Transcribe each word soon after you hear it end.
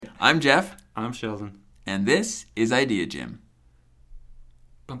I'm Jeff. I'm Sheldon. And this is Idea Gym,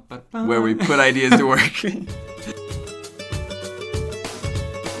 Bum, ba, bum. where we put ideas to work.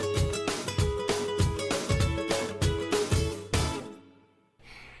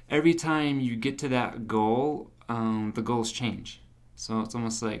 Every time you get to that goal, the goals change. So it's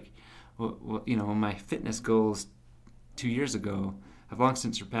almost like, my fitness goals 2 years ago have long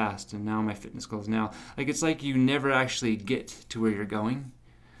since surpassed, and now my fitness goals now. Like, it's like you never actually get to where you're going,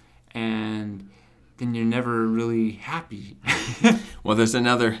 and then you're never really happy. Well, there's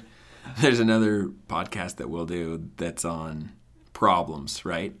another podcast that we'll do that's on problems,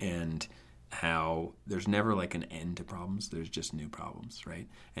 right? And how there's never like an end to problems. There's just new problems, right?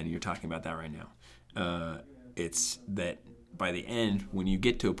 And you're talking about that right now. It's that by the end, when you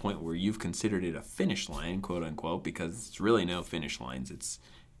get to a point where you've considered it a finish line, quote unquote, because it's really no finish lines. It's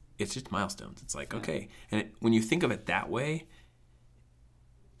just milestones. It's like, okay. And when you think of it that way,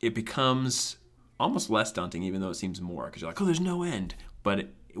 it becomes almost less daunting, even though it seems more, because you're like, oh, there's no end. But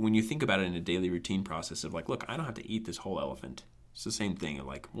when you think about it in a daily routine process of like, look, I don't have to eat this whole elephant. It's the same thing,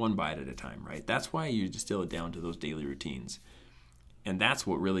 like one bite at a time, right? That's why you distill it down to those daily routines. And that's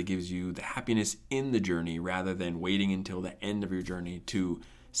what really gives you the happiness in the journey rather than waiting until the end of your journey to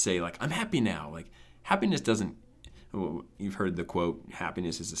say, like, I'm happy now. Like, happiness doesn't, you've heard the quote,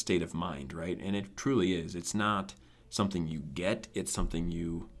 happiness is a state of mind, right? And it truly is. It's not something you get, it's something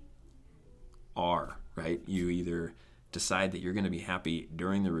you are, right? You either decide that you're going to be happy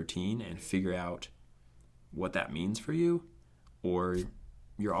during the routine and figure out what that means for you, or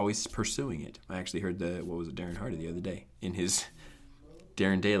you're always pursuing it. I actually heard Darren Hardy the other day in his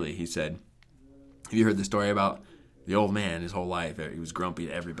Darren Daily. He said, have you heard the story about the old man his whole life? He was grumpy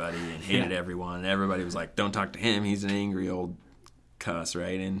to everybody and hated everyone, and everybody was like, don't talk to him. He's an angry old cuss,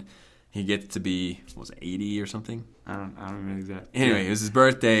 right? And he gets to be, 80 or something? I don't remember exactly. Anyway, it was his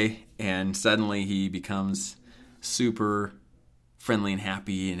birthday, and suddenly he becomes super friendly and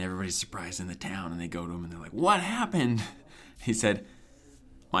happy, and everybody's surprised in the town, and they go to him, and they're like, what happened? He said,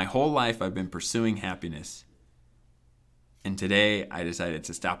 my whole life I've been pursuing happiness, and today I decided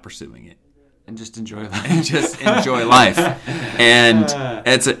to stop pursuing it. And just enjoy life. And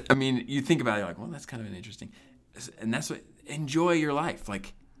you think about it, you're like, well, that's kind of an interesting. And that's what, enjoy your life.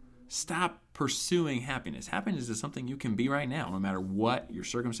 Like, stop pursuing happiness. Happiness is something you can be right now, no matter what your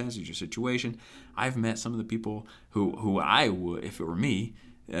circumstances, your situation. I've met some of the people who I would, if it were me,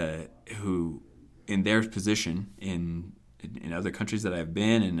 who in their position in other countries that I've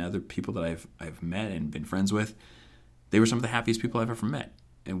been and other people that I've met and been friends with, they were some of the happiest people I've ever met,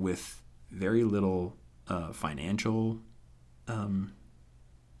 and with very little financial. Can't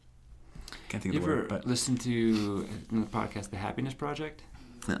think of the word. But listen to the podcast, The Happiness Project?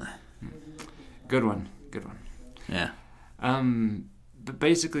 Good one. Yeah. But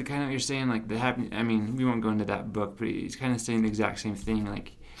basically, kind of, you're saying like the happiness. I mean, we won't go into that book, but he's kind of saying the exact same thing.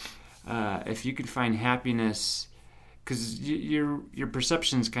 Like, if you could find happiness, because your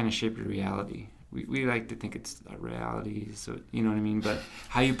perceptions kind of shape your reality. We like to think it's a reality, so you know what I mean. But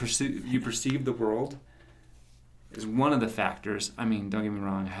how you perceive the world is one of the factors. I mean, don't get me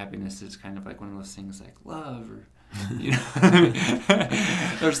wrong. Happiness is kind of like one of those things like love, or you know what I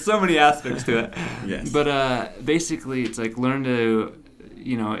mean? There's so many aspects to it. Yes. But basically, it's like learn to,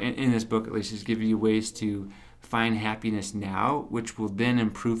 in this book at least, is give you ways to find happiness now, which will then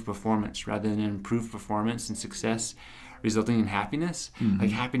improve performance rather than improve performance and success resulting in happiness. Mm-hmm.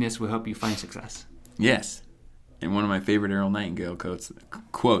 Like, happiness will help you find success. Yes. And one of my favorite Earl Nightingale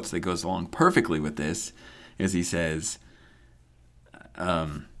quotes that goes along perfectly with this is he says,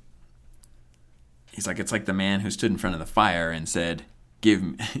 he's like, it's like the man who stood in front of the fire and said, give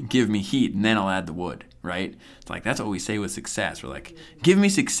me heat and then I'll add the wood, right? It's like, that's what we say with success. We're like, give me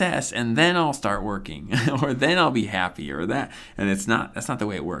success and then I'll start working or then I'll be happy or that. And that's not the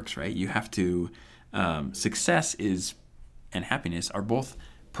way it works, right? You have to, success and happiness are both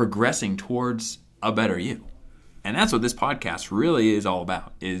progressing towards a better you. And that's what this podcast really is all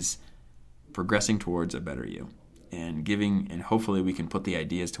about, is progressing towards a better you and giving, and hopefully we can put the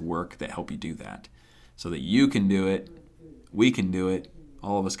ideas to work that help you do that so that you can do it, we can do it,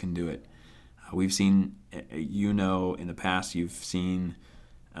 all of us can do it. We've seen, in the past, you've seen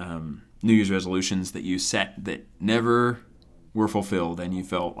New Year's resolutions that you set that never were fulfilled and you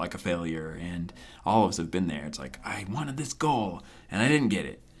felt like a failure, and all of us have been there. It's like, I wanted this goal and I didn't get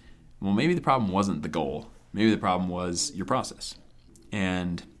it. Well, maybe the problem wasn't the goal. Maybe the problem was your process.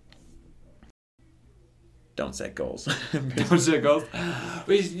 And don't set goals. Don't set goals.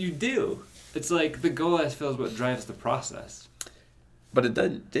 But you do. It's like the goal, I feel, is what drives the process. But it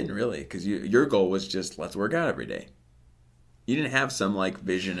didn't really, because your goal was just, let's work out every day. You didn't have some like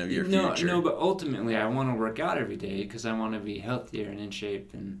vision of your future. No, but ultimately I want to work out every day because I want to be healthier and in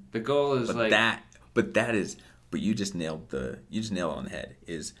shape. And the goal is But you just nailed it on the head.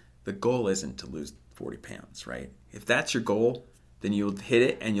 Is the goal isn't to lose 40 pounds, right? If that's your goal, then you'll hit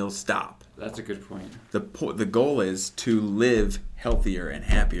it and you'll stop. That's a good point. The goal is to live healthier and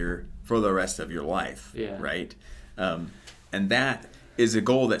happier for the rest of your life, right? And that is a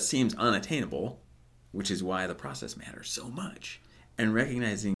goal that seems unattainable, which is why the process matters so much. And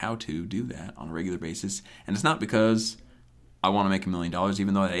recognizing how to do that on a regular basis. And it's not because I want to make $1 million,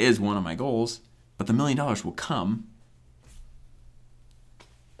 even though that is one of my goals, but the $1 million will come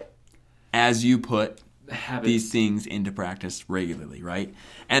as you put these things into practice regularly, right?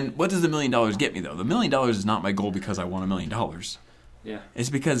 And what does the $1 million get me, though? The $1 million is not my goal because I want $1 million. Yeah. It's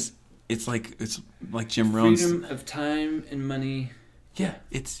because it's like Jim Rohn's freedom of time and money. Yeah,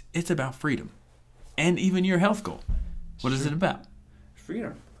 it's about freedom. And even your health goal. What is it about?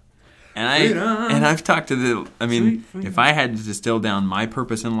 Freedom. And I've talked to if I had to distill down my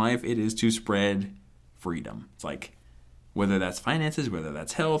purpose in life, it is to spread freedom. It's like, whether that's finances, whether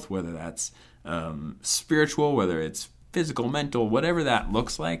that's health, whether that's spiritual, whether it's physical, mental, whatever that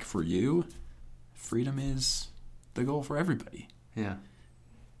looks like for you, freedom is the goal for everybody. Yeah.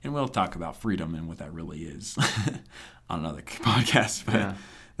 And we'll talk about freedom and what that really is on another podcast. But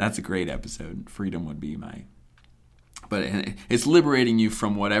that's a great episode. Freedom would be but it's liberating you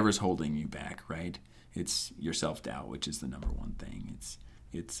from whatever's holding you back, right? It's your self-doubt, which is the number one thing.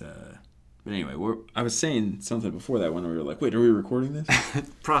 But anyway, I was saying something before that when we were like, wait, are we recording this?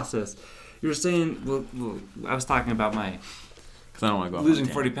 Process. You were saying, well, I was talking about because I don't want to go losing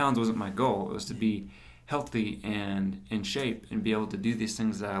 40 pounds wasn't my goal. It was to be healthy and in shape and be able to do these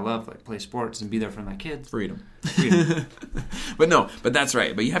things that I love, like play sports and be there for my kids. Freedom. But that's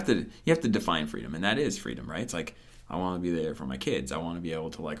right. But you have to define freedom, and that is freedom, right? It's like, I want to be there for my kids. I want to be able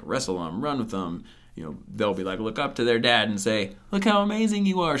to like wrestle them, run with them. You know, they'll be like, look up to their dad and say, look how amazing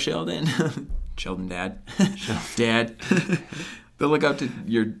you are, Sheldon. Sheldon dad. Dad. They'll look up to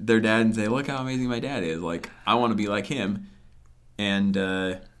their dad and say, look how amazing my dad is. Like, I want to be like him. And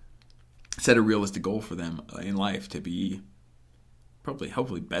set a realistic goal for them in life to be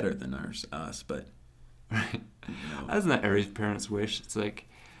hopefully better than us. But, right. Isn't that every parent's wish? It's like,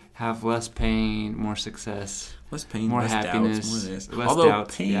 have less pain, more success. Less pain, more less happiness, doubts, more this. Less Although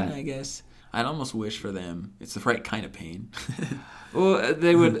doubts, pain, I guess, I'd almost wish for them, it's the right kind of pain. Well,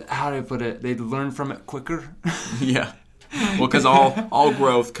 they would, how do I put it, they'd learn from it quicker. Yeah. Well, because all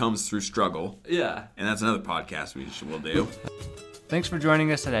growth comes through struggle. Yeah. And that's another podcast we'll do. Thanks for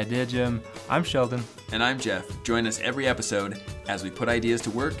joining us at Idea Gym. I'm Sheldon. And I'm Jeff. Join us every episode as we put ideas to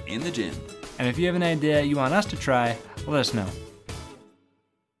work in the gym. And if you have an idea you want us to try, let us know.